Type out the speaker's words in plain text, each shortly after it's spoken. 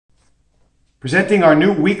Presenting our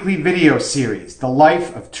new weekly video series, The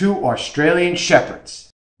Life of Two Australian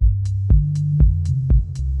Shepherds.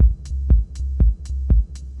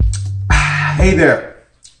 Hey there,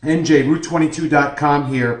 NJ,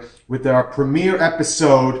 Route22.com here with our premiere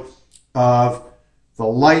episode of The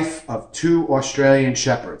Life of Two Australian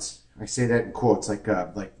Shepherds. I say that in quotes like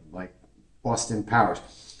Austin Powers.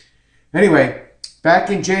 Anyway,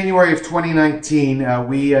 back in January of 2019,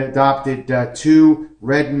 we adopted two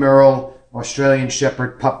red merle Australian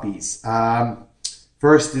Shepherd puppies.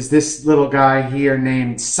 First is this little guy here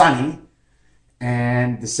named Sonny,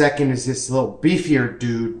 and the second is this little beefier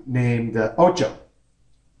dude named Ocho.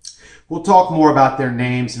 We'll talk more about their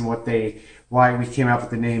names and why we came up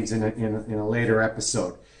with the names in a later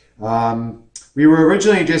episode. We were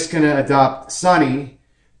originally just going to adopt Sonny,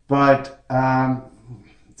 but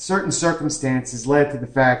certain circumstances led to the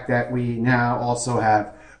fact that we now also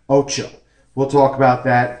have Ocho. We'll talk about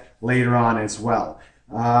that later on as well.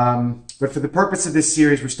 But for the purpose of this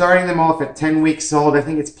series, we're starting them off at 10 weeks old. I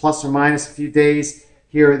think it's plus or minus a few days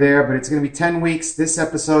here or there, but it's going to be 10 weeks. This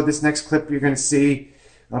episode, this next clip you're going to see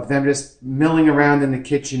of them just milling around in the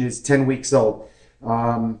kitchen is 10 weeks old.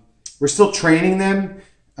 We're still training them,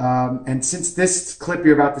 and since this clip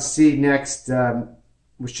you're about to see next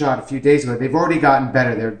was shot a few days ago, they've already gotten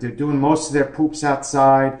better. They're doing most of their poops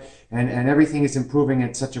outside, and everything is improving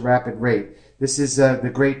at such a rapid rate. This is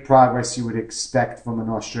the great progress you would expect from an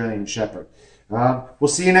Australian Shepherd. We'll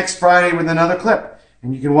see you next Friday with another clip,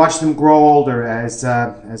 and you can watch them grow older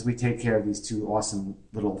as we take care of these two awesome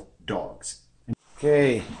little dogs.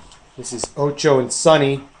 Okay, this is Ocho and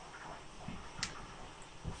Sonny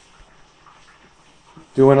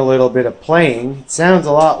doing a little bit of playing. It sounds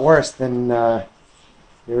a lot worse than it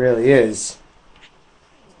really is.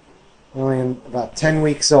 Only about 10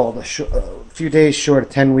 weeks old, a few days short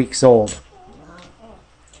of 10 weeks old.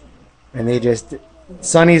 And they just,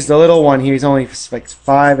 Sonny's the little one, he's only like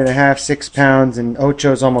 5.5, 6 pounds, and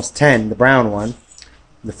Ocho's almost 10, the brown one,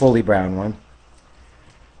 the fully brown one.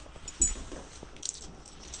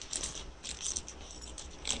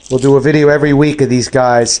 We'll do a video every week of these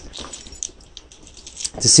guys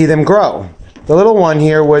to see them grow. The little one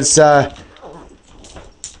here was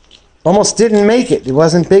almost didn't make it. It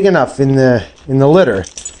wasn't big enough in the litter.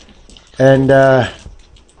 And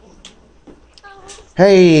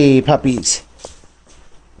hey, puppies.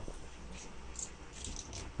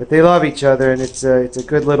 But they love each other, and it's a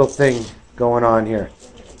good little thing going on here.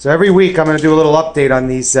 So every week I'm going to do a little update on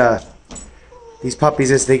these puppies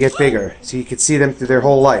as they get bigger, so you can see them through their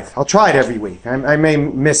whole life. I'll try it every week. I may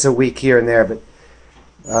miss a week here and there, but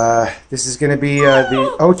this is going to be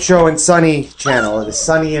the Ocho and Sonny channel, or the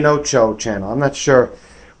Sonny and Ocho channel. I'm not sure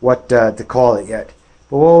what to call it yet,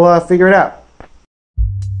 but we'll figure it out.